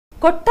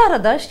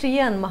ಕೊಟ್ಟಾರದ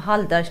ಶ್ರೀಯಾನ್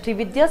ಮಹಾಲ್ದ ಶ್ರೀ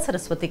ವಿದ್ಯಾ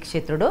saraswathi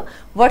ಕ್ಷೇತ್ರಡು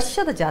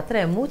ವರ್ಷದ ಜಾತ್ರೆ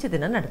 3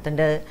 ದಿನ ನಡೆತಂಡ.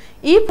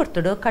 ಈ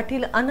ಪುರ್ತಡು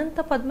ಕಟೀಲ್ ಅನಂತ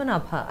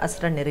ಪದ್ಮನಾಭ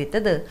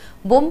ಅಸ್ರಣ್ಯರಿತದ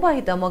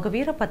ಬೊಂಬಾಯಿದ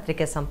ಮೊಗವೀರ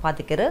ಪತ್ರಿಕೆ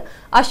ಸಂಪಾದಕರು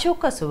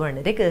ಅಶೋಕ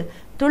ಸುವರ್ಣರಿಗೆ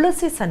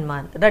ತುಳಸಿ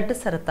ಸನ್ಮಾನ್ ರಡ್ಡು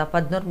ಸರತ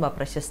 14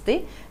 ಪ್ರಶಸ್ತಿ,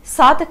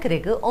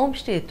 ಸಾಧಕರಿಗೆ ಓಂ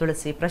ಶ್ರೀ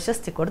ತುಳಸಿ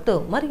ಪ್ರಶಸ್ತಿ ಕೊಡ್ತು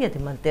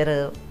ಮರ್ಯಾದೆ ಮಂತೇರು.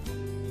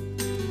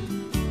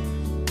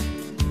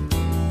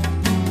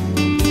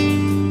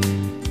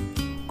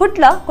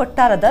 ಕುಟ್ಲ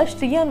ಕೊಟ್ಟಾರದ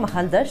ಶ್ರೀಯಾನ್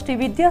ಮಹಲ್ದ ಶ್ರೀ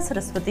ವಿದ್ಯಾ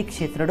saraswathi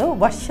ಕ್ಷೇತ್ರಡು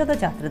ವರ್ಷದ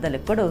ಜಾತ್ರೆದಲ್ಲಿ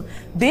ಕೊಡು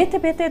ಬೇತೆ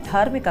ಬೇತೆ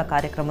ಧಾರ್ಮಿಕ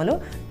ಕಾರ್ಯಕ್ರಮಲು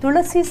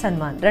ತುಳಸಿ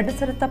ಸನ್ಮಾನ್ ರಡ್ಡು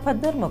ಸರತ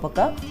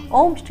 14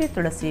 ಓಂ ಶ್ರೀ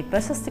ತುಳಸಿ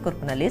ಪ್ರಶಸ್ತಿ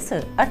ಕೊರ್ಪುನ ಲೇಸ್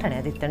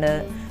ಅಟಣೆಯಾದಿತ್ತಂಡ.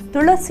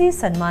 ತುಳಸಿ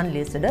ಸನ್ಮಾನ್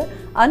ಲೇಸಡ್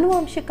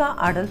ಆನುವಂಶಿಕ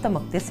ಆಡಳಿತ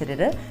ಮುಕ್ತಿ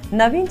ಸಿರಿರ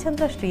ನವೀನ್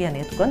ಚಂದ್ರ ಶ್ರೀಯಾನ್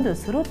ಎತ್ಕೊಂದು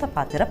ಸುರೂತ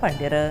ಪಾತ್ರ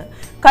ಪಂಡ್ಯರ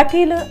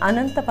ಕಟೀಲ್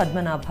ಅನಂತ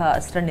ಪದ್ಮನಾಭ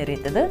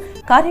ಅಸ್ರಣ್ಯರಿತದ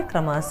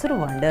ಕಾರ್ಯಕ್ರಮ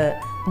ಸುರುವಾಂಡ.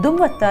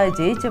 ದುಮ್ಮತ್ತ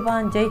ಜೈ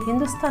ಜವಾನ್ ಜೈ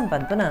ಹಿಂದೂಸ್ತಾನ್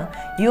ಬಂತನ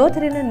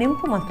ಯೋಧರಿನ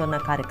ನಿಂಪು ಮಂತೋನ್ನ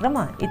ಕಾರ್ಯಕ್ರಮ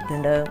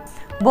ಇತ್ತಂಡ.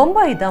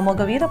 ಬೊಂಬಾಯಿದ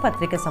ಮೊಗವೀರ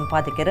ಪತ್ರಿಕೆ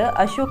ಸಂಪಾದಕರು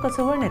ಅಶೋಕ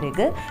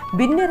ಸುವರ್ಣರಿಗೆ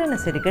ಬಿನ್ನೆರನ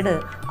ಸಿರಿಗಡ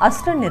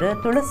ಅಸ್ರಣ್ಯರ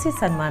ತುಳಸಿ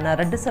ಸನ್ಮಾನ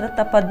ರಡ್ಡು ಸರತ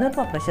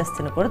 14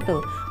 ಪ್ರಶಸ್ತಿನ ಕೊಡ್ತು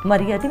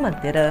ಮರ್ಯಾದೆ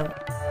ಮಂತಿರ.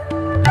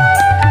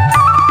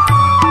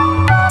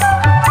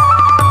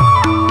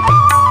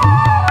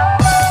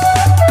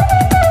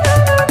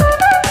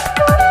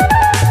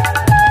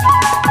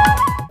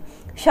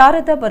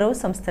 ಶಾರದಾ ಬರವು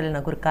ಸಂಸ್ಥೆಲಿನ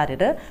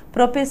ಗುರುಕಾರ್ಯರು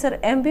ಪ್ರೊಫೆಸರ್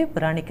ಎಂ.ಬಿ.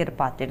 ಪುರಾಣಿಕರ್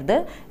ಪಾತಿರ್ದು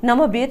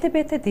ನಮ್ಮ ಬೇತೆ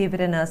ಬೇತೆ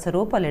ದೇವಿರನ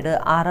ಸ್ವರೂಪಲೆಡು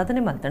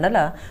ಆರಾಧನೆ ಮಂತಣಲ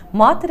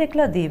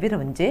ಮಾತರೆಕ್ಲ ದೇವಿರ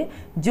ಒಂಜೆ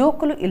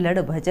ಜೋಕುಲು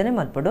ಇಲ್ಲಡು ಭಜನೆ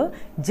ಮಲ್ಪಡು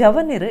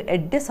ಜವನಿರು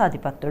ಎಡ್ಡೆ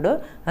ಸಾಧಿಪತ್ತಡು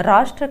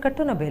ರಾಷ್ಟ್ರ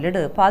ಕಟ್ಟುನ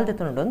ಬೇಲೆಡು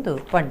ಪಾಲ್ದೆತುಂಡೊಂದು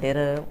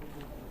ಪಂಡೇರು.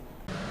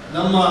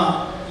 ನಮ್ಮ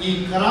ಈ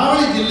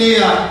ಕರಾವಳಿ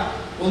ಜಿಲ್ಲೆಯ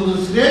ಒಂದು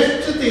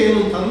ಶ್ರೇಷ್ಠತೆ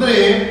ಏನು ಅಂತಂದ್ರೆ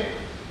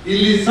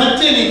ಇಲ್ಲಿ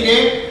ಸಜ್ಜನಿಕೆ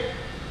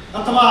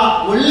ಅಥವಾ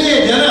ಒಳ್ಳೆಯ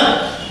ಜನ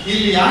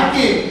ಇಲ್ಲಿ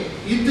ಯಾಕೆ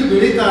ಇದ್ದು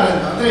ಬೆಳೀತಾರೆ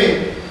ಅಂತಂದ್ರೆ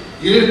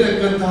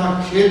ಇರತಕ್ಕಂತಹ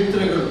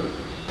ಕ್ಷೇತ್ರಗಳು,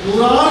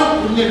 ನೂರಾರು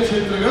ಪುಣ್ಯ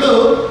ಕ್ಷೇತ್ರಗಳು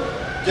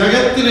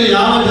ಜಗತ್ತಿನ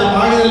ಯಾವ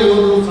ಭಾಗದಲ್ಲಿ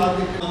ಹೋದರೂ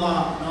ಸಾಧ್ಯ.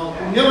 ನಾವು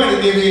ಪುಣ್ಯ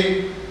ಮಾಡಿದ್ದೇವೆ,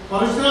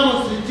 ಪರಶುರಾಮ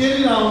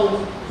ಸೃಷ್ಟಿಯಲ್ಲಿ ನಾವು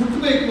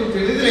ಹುಟ್ಟಬೇಕು ಅಂತ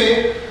ಹೇಳಿದ್ರೆ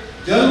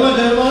ಜನ್ಮ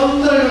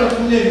ಜನ್ಮಾಂತರಗಳ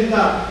ಪುಣ್ಯದಿಂದ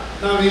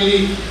ನಾವಿಲ್ಲಿ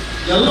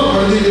ಎಲ್ಲ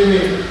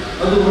ಪಡೆದಿದ್ದೇವೆ.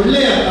 ಅದು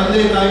ಒಳ್ಳೆಯ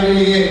ತಂದೆ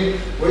ತಾಯಿಗಳಿಗೆ,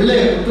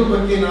 ಒಳ್ಳೆಯ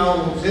ಕುಟುಂಬಕ್ಕೆ ನಾವು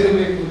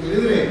ಸೇರಬೇಕು ಅಂತ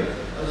ಹೇಳಿದ್ರೆ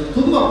ಅದು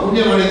ತುಂಬಾ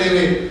ಪುಣ್ಯ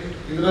ಮಾಡಿದ್ದೇವೆ.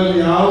 ಇದರಲ್ಲಿ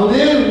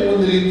ಯಾವುದೇ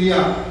ಒಂದು ರೀತಿಯ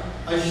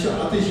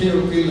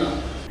ಅತಿಶಯೋಕ್ತಿ ಇಲ್ಲ.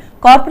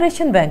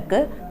 ಕಾರ್ಪೊರೇಷನ್ ಬ್ಯಾಂಕ್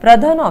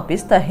ಪ್ರಧಾನ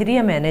ಆಫೀಸ್ ಹಿರಿಯ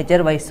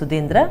ಮ್ಯಾನೇಜರ್ ವೈ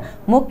ಸುಧೀಂದ್ರ,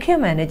 ಮುಖ್ಯ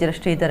ಮ್ಯಾನೇಜರ್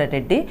ಶ್ರೀಧರ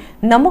ರೆಡ್ಡಿ,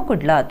 ನಮ್ಮ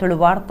ಕುಡ್ಲ ತುಳು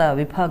ವಾರ್ತಾ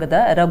ವಿಭಾಗದ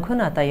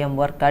ರಘುನಾಥ ಎಂ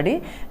ವರ್ಕಾಡಿ,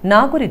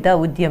 ನಾಗುರಿದ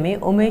ಉದ್ಯಮಿ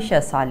ಉಮೇಶ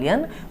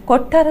ಸಾಲಿಯಾನ್,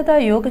 ಕೊಟ್ಟಾರದ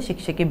ಯೋಗ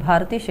ಶಿಕ್ಷಕಿ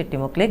ಭಾರತಿ ಶೆಟ್ಟಿ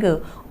ಮುಕ್ಲೆಗ್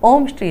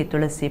ಓಂ ಶ್ರೀ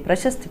ತುಳಸಿ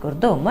ಪ್ರಶಸ್ತಿ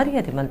ಕೊರ್ದು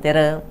ಮರ್ಯಾದೆ ಮಂತೆರ.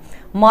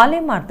 ಮಾಲೆ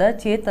ಮಾರ್ದ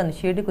Chetan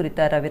ಶೇಡಿಗುರಿತ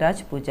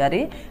Raviraj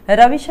Poojary,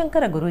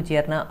 Ravishankar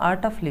ಗುರೂಜಿಯರ್ನ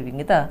art of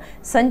living the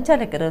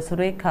ಸಂಚಾಲಕರು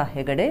Surekha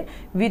Hegde,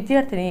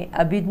 ವಿದ್ಯಾರ್ಥಿನಿ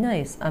ಅಭಿಜ್ಞಾ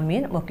ಎಸ್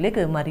ಅಮೀನ್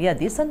ಮುಕ್ಲೆಗ್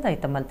ಮರ್ಯಾದೆ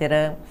ಸಂದಾಯಿತ ಮಂತೆರ.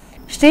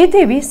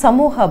 ಶ್ರೀದೇವಿ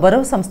ಸಮೂಹ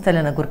ಬರವು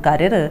ಸಂಸ್ಥೆಲಿನ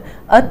ಗುರುಕಾರ್ಯರು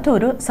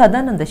ಅತ್ತೂರು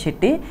ಸದಾನಂದ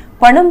ಶೆಟ್ಟಿ,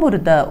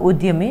 ಪಣಂಬೂರದ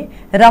ಉದ್ಯಮಿ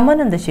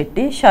ರಮಾನಂದ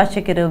ಶೆಟ್ಟಿ,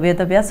 ಶಾಸಕರು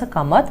ವೇದವ್ಯಾಸ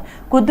ಕಾಮತ್,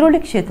 ಕುದ್ರೋಳಿ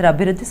ಕ್ಷೇತ್ರ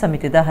ಅಭಿವೃದ್ಧಿ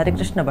ಸಮಿತಿದ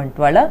ಹರಿಕೃಷ್ಣ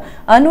ಬಂಟ್ವಾಳ,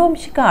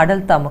 ಆನುವಂಶಿಕ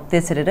ಆಡಳಿತ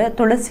ಮುಕ್ತೇಸರರು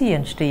ತುಳಸಿ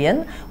N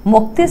Shriyan,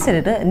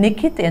 ಮುಕ್ತೇಸರರು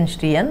Nikhit N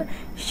Shriyan,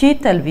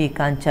 Sheetal V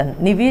Kanchan,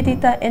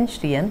 Nivedita N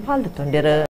Shriyan ಪಾಲ್ಗೊಂಡರು.